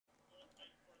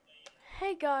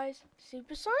Hey guys,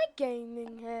 Supersonic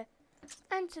Gaming here,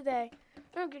 and today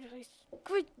I'm going to play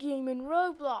Squid Game in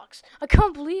Roblox. I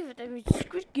can't believe it, they made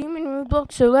Squid Game in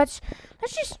Roblox, so we're just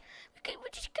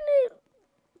gonna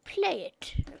play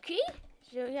it, okay?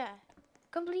 So yeah,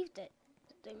 can't believe that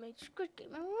they made Squid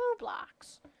Game in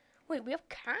Roblox. Wait, we have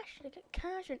cash? They get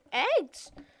cash and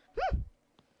eggs?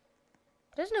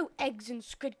 There's no eggs in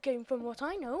Squid Game from what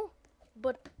I know,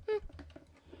 but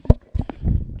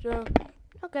so,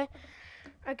 okay.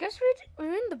 I guess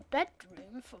we're in the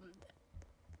bedroom from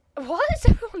what is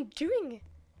everyone doing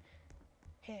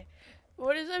here?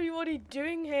 What is everybody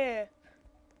doing here?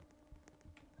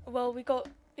 Well, we got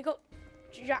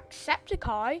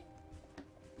Jacksepticeye.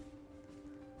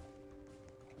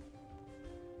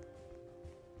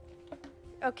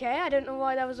 Okay, I don't know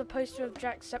why there was a poster of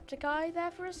Jacksepticeye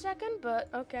there for a second, but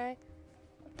okay.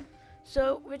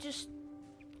 So we're just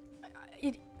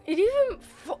it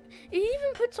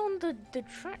even puts on the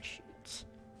tracksuits.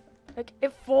 Like,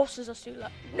 it forces us to,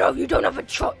 like, no, you don't have a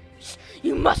choice.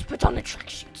 You must put on the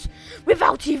tracksuits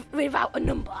without a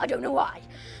number. I don't know why.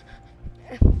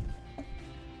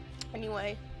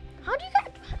 Anyway, how do you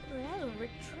get? There's a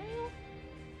rig trail.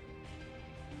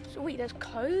 So wait, there's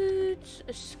codes,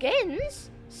 skins,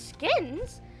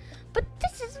 but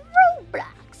this is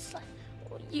Roblox.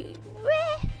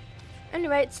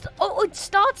 Anyway, it's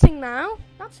starting now.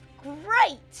 That's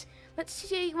great. Let's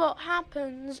see what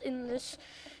happens in this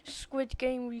Squid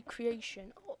Game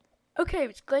recreation. Okay,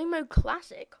 it's Game Mode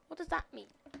Classic. What does that mean?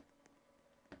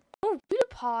 Oh,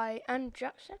 PewDiePie and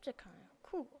Jacksepticeye.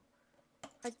 Cool.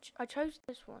 I chose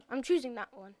this one. I'm choosing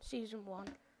that one. Season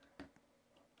 1.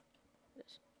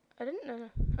 I didn't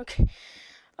know. Okay.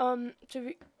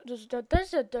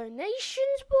 There's a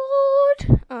donations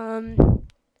board.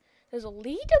 There's a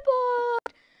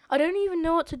leaderboard. I don't even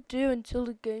know what to do until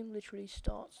the game literally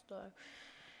starts, though.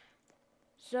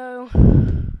 So,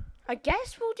 I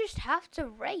guess we'll just have to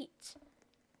rate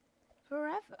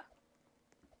forever.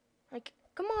 Like,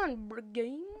 come on,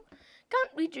 game.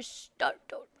 Can't we just start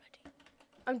already?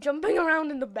 I'm jumping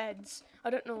around in the beds. I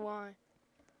don't know why.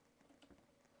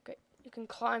 Okay, you can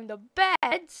climb the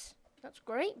beds. That's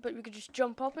great, but we could just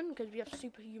jump up in because we have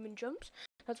superhuman jumps.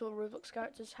 That's what Roblox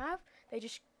characters have. They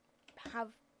just have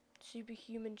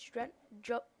superhuman strength,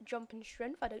 jumping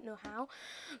strength. I don't know how.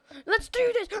 Let's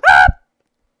do this. Ah!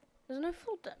 There's no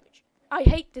full damage. I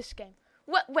hate this game.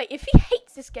 Wait, if he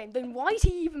hates this game, then why is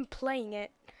he even playing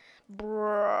it?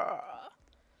 Bruh.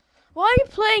 Why are you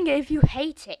playing it if you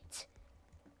hate it?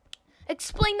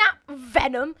 Explain that,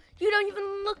 Venom. You don't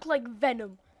even look like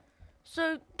Venom.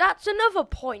 So that's another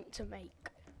point to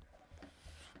make.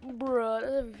 Bruh,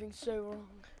 everything's so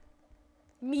wrong.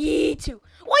 Me too.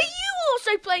 Why are you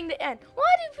also playing the end?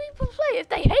 Why do people play it if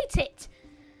they hate it?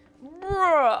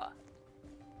 Bruh.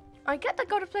 I get they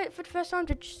gotta play it for the first time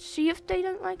to see if they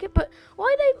don't like it, but why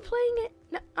are they playing it?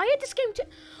 No, I hate this game too.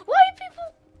 Why are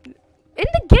people in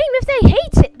the game if they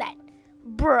hate it then?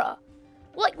 Bruh.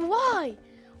 Like, why?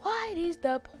 What is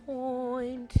the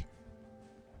point?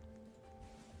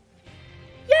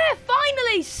 Yeah,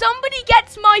 finally, somebody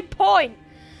gets my point.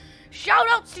 Shout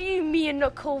outs to you, me and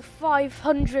Knuckle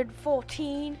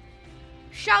 514.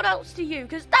 Shout outs to you,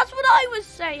 because that's what I was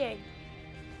saying.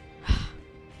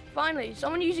 Finally,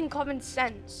 someone using common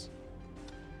sense.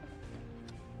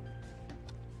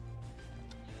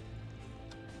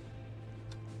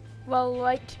 Well,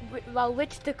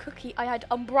 with the cookie, I had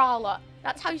umbrella.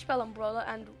 That's how you spell umbrella,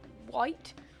 and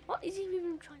white. What is he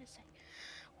even trying to say?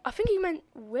 I think he meant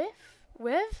with.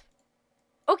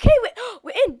 Okay,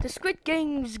 we're in the Squid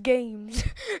Games.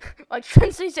 I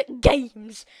translate it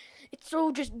games. It's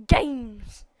all just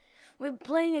games. We're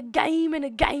playing a game in a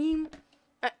game.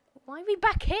 Why are we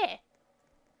back here?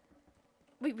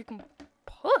 Wait, we can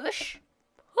push?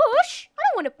 Push? I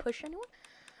don't want to push anyone.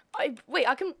 I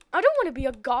don't want to be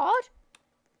a guard.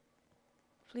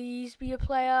 Please be a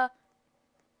player.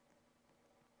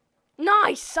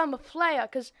 Nice, I'm a player,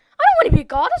 because I don't want to be a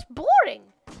guard. That's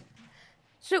boring.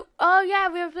 So, oh yeah,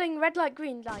 we were playing red light,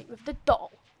 green light with the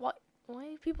doll. Why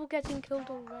are people getting killed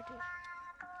already?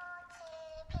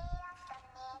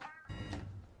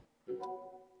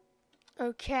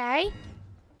 Okay.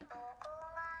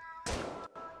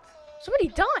 Somebody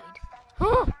died.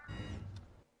 Huh.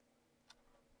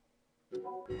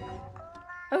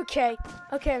 Okay,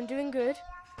 I'm doing good.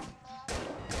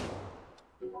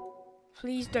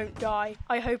 Please don't die.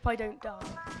 I hope I don't die.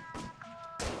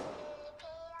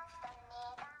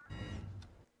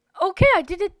 Okay, I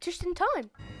did it just in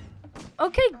time.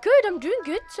 Okay, good. I'm doing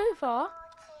good so far.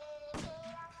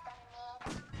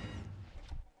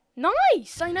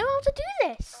 Nice. I know how to do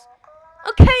this.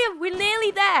 Okay, we're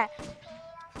nearly there.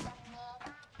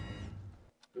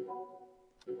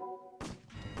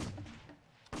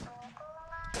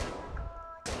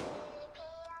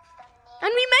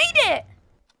 And we made it!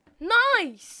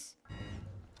 Nice!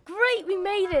 Great, we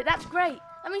made it. That's great.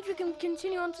 That means we can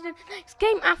continue on to the next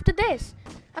game after this.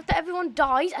 After everyone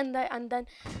dies and then...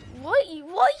 What are you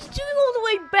doing all the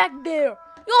way back there?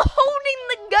 You're holding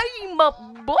the game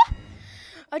up, boy!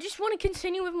 I just want to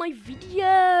continue with my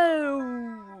video.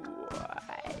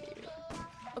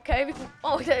 Okay, we can...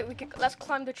 Oh, okay, let's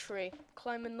climb the tree.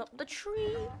 Climbing up the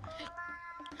tree.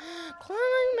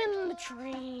 Climbing the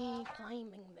tree.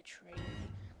 Climbing the tree.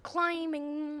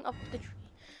 Climbing up the tree.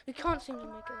 We can't seem to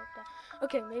make it up there.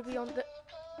 Okay, maybe on the...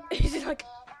 He's like,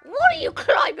 what are you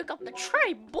climbing up the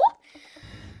tree, boy?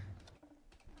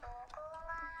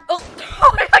 Oh,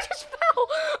 I just fell.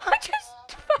 I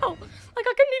just fell. Like,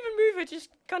 I couldn't even move it. Just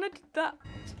kind of did that.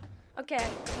 Okay, I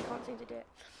can't seem to do it.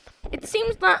 It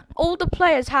seems that all the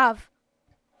players have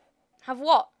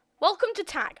what? Welcome to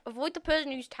tag. Avoid the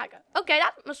person who's tagger. Okay,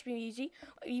 that must be easy.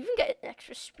 You even get an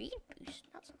extra speed boost.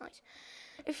 That's nice.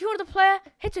 If you're the player,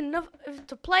 hit another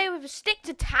the player with a stick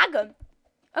to tag them.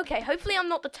 Okay, hopefully I'm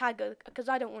not the tagger because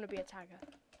I don't want to be a tagger.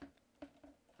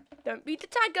 Don't be the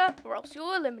tagger or else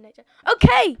you're eliminated.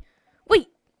 Okay, wait.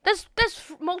 There's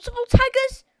multiple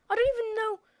taggers. I don't even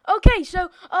know. Okay, so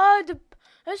the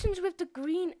persons with the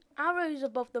green arrows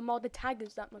above them are the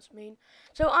taggers. That must mean.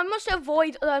 So I must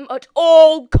avoid them at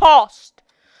all cost.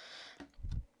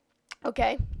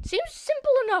 Okay, seems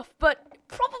simple enough, but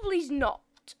probably is not.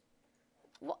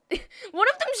 What? One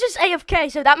of them's just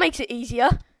AFK, so that makes it easier.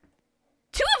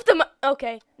 Two of them.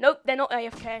 Okay, nope, they're not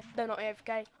AFK. They're not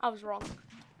AFK. I was wrong.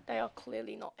 They are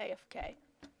clearly not AFK.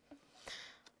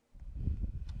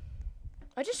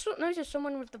 I just noticed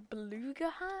someone with the beluga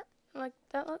hat. Like,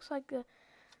 that looks like a...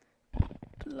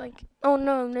 Like, oh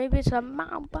no, maybe it's a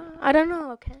mamba. I don't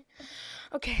know, okay.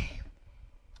 Okay.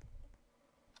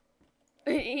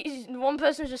 One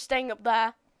person's just staying up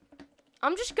there.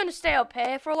 I'm just gonna stay up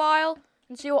here for a while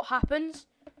and see what happens.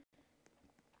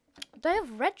 They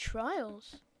have red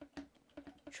trails.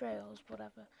 Trails,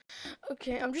 whatever.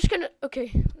 Okay, I'm just gonna...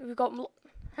 Okay, we've got...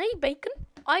 Hey, Bacon.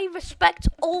 I respect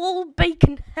all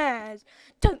Bacon has.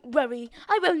 Don't worry,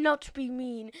 I will not be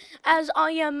mean, as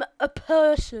I am a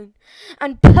person.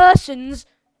 And persons...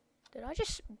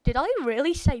 Did I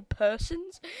really say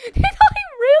persons? Did I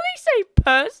really say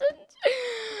persons?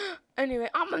 Anyway,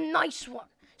 I'm a nice one.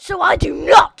 So I do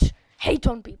not hate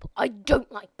on people. I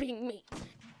don't like being mean.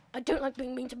 I don't like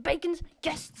being mean to Bacon's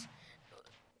guests.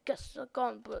 Guests are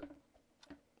gone, but...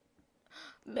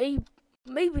 Maybe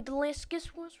the last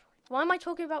guest was... Why am I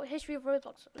talking about history of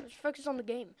Roblox? Let's focus on the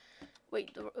game.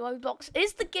 Wait, the Roblox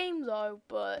is the game though,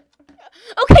 but...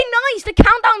 Okay, nice! The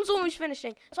countdown's almost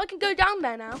finishing. So I can go down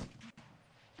there now.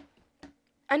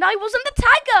 And I wasn't the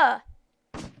tagger!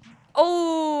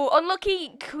 Oh,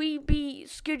 unlucky, creepy,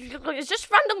 Squid. It's just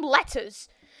random letters.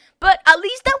 But at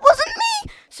least that wasn't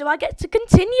me! So I get to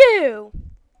continue.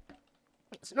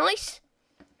 It's nice.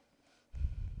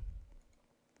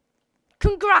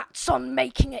 Congrats on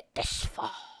making it this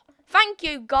far. Thank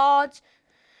you, guards.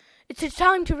 It's a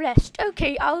time to rest.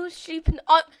 Okay, I'll sleep in...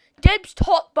 Dibs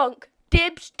top bunk.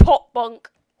 Dibs top bunk.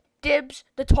 Dibs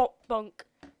the top bunk.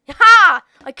 Ha!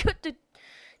 I cut the...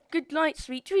 Good night,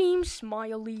 sweet dreams,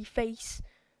 smiley face.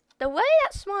 The way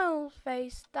that smile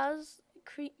face does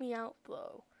creep me out,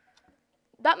 though.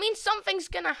 That means something's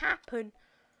gonna happen.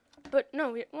 But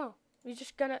no, we're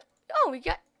just gonna... Oh, we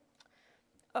get...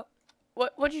 Oh,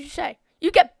 what did you say? You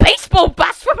get baseball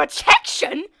bats for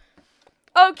protection?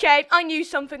 Okay, I knew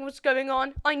something was going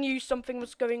on. I knew something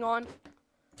was going on.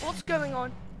 What's going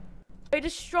on? May the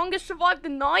strongest survive the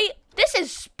night? This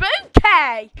is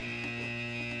spooky!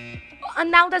 And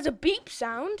now there's a beep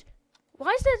sound.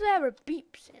 Why is there a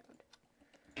beep sound?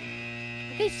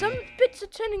 Okay, some bits are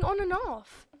turning on and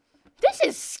off. This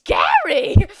is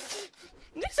scary!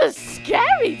 This is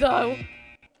scary, though.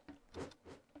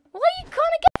 Why are you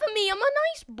kind of getting me? I'm a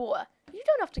nice boy. You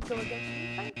don't have to go against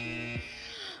me, thank you.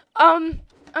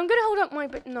 I'm gonna hold up my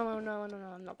bit. No, I'm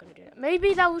not gonna do that.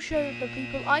 Maybe that will show the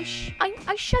people I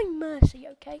show mercy,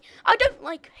 okay? I don't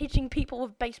like hitting people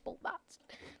with baseball bats.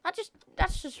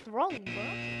 That's just wrong,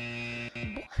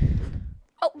 bro.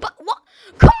 Oh, but what?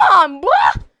 Come on,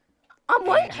 bro! I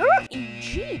won't hurt you,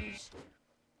 jeez.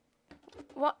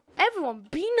 What? Everyone,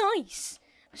 be nice.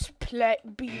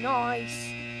 Be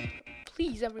nice.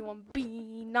 Please, everyone,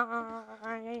 be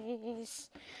nice.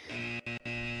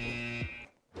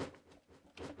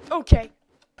 Okay.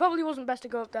 Probably wasn't best to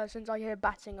go up there since I hear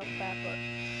batting up there,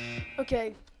 but...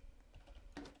 Okay.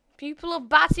 People are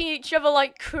batting each other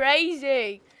like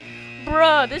crazy.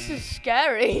 Bruh, this is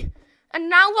scary. And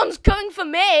now one's going for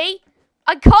me.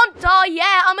 I can't die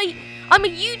yet. I'm a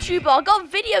YouTuber. I got a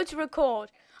video to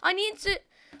record. I need to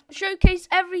showcase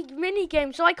every mini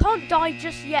game, so I can't die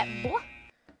just yet. What?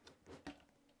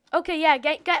 Okay, yeah.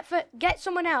 Get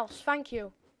someone else. Thank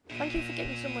you. Thank you for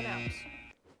getting someone else.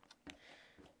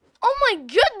 Oh my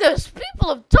goodness! People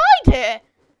have died here.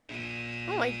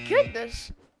 Oh my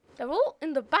goodness! They're all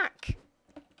in the back.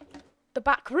 The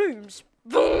back rooms.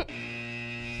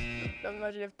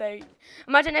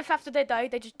 Imagine if after they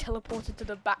died, they just teleported to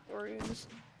the back rooms.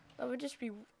 That would just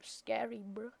be scary,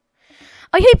 bro.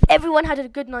 I hope everyone had a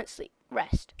good night's sleep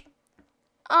rest.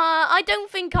 I don't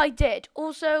think I did.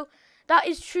 Also, that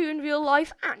is true in real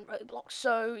life and Roblox,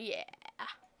 so yeah.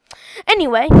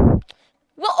 Anyway,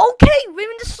 well, okay, we're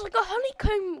in this like a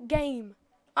honeycomb game.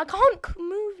 I can't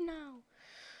move now.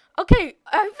 Okay,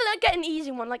 hopefully I get an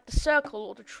easy one like the circle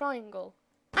or the triangle.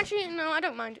 Actually, no, I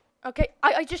don't mind. Okay,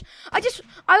 I hope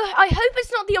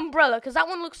it's not the umbrella because that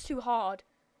one looks too hard.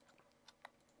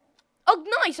 Oh,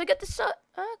 nice! I get the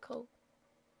circle.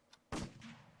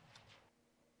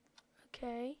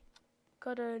 Okay,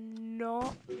 gotta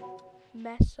not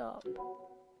mess up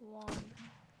one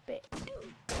bit.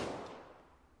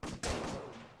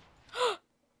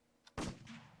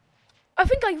 I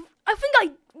think I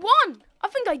won. I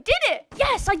think I did it.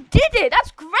 Yes, I did it.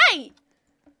 That's great.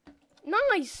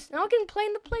 Nice. Now I can play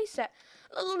in the playset.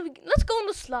 Let's go on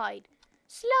the slide.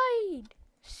 Slide.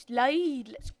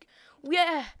 Let's.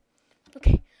 Yeah.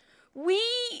 Okay.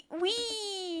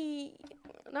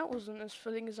 That wasn't as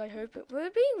filling as I hoped it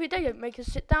would be. They didn't make us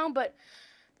sit down, but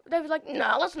they were like,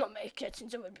 "No, let's not make it,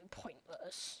 since it would be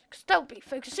pointless. Because they'll be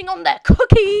focusing on their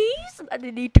cookies that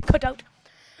they need to cut out."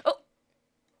 Oh,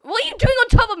 what are you doing on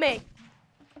top of me?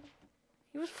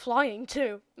 He was flying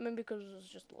too. Maybe because it was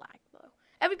just lag though.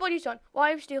 Everybody's on.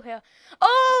 Why are we still here?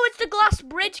 Oh, it's the glass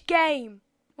bridge game.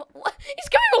 What? He's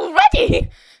going already.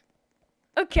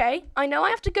 Okay, I know I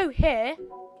have to go here.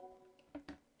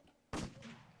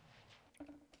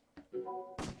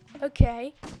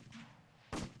 Okay.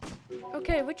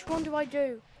 Okay, which one do I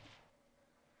do?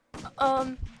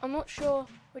 I'm not sure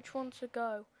which one to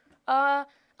go. I'll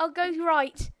go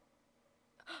right.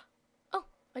 Oh,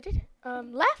 I did it.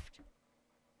 Left?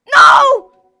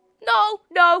 No!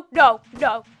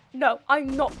 No,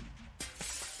 I'm not.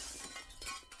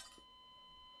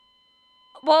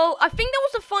 Well, I think that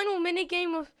was the final mini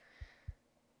game of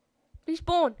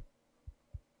Respawn.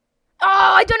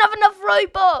 Oh, I don't have enough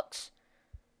Robux.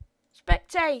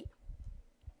 Spectate.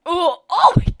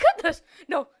 Oh my goodness.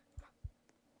 No.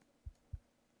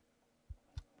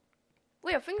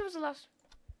 Wait, I think it was the last.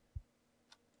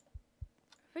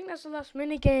 I think that's the last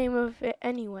mini game of it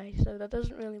anyway, so that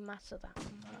doesn't really matter that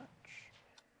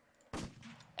much.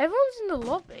 Everyone's in the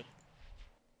lobby.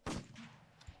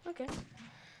 Okay.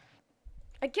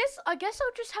 I guess I'll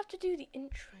just have to do the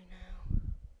intro now.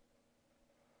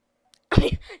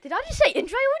 Did I just say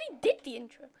intro? I already did the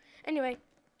intro. Anyway,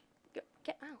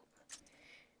 get out.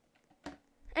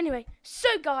 Anyway,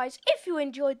 so guys, if you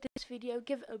enjoyed this video,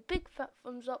 give it a big fat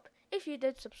thumbs up. If you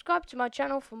did, subscribe to my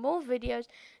channel for more videos.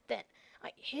 Then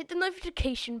hit the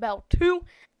notification bell too.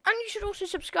 And you should also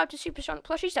subscribe to Super Sonic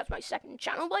Plushies. That's my second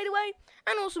channel, by the way.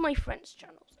 And also my friends'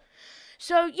 channels.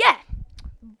 So, yeah.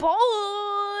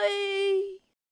 Bye.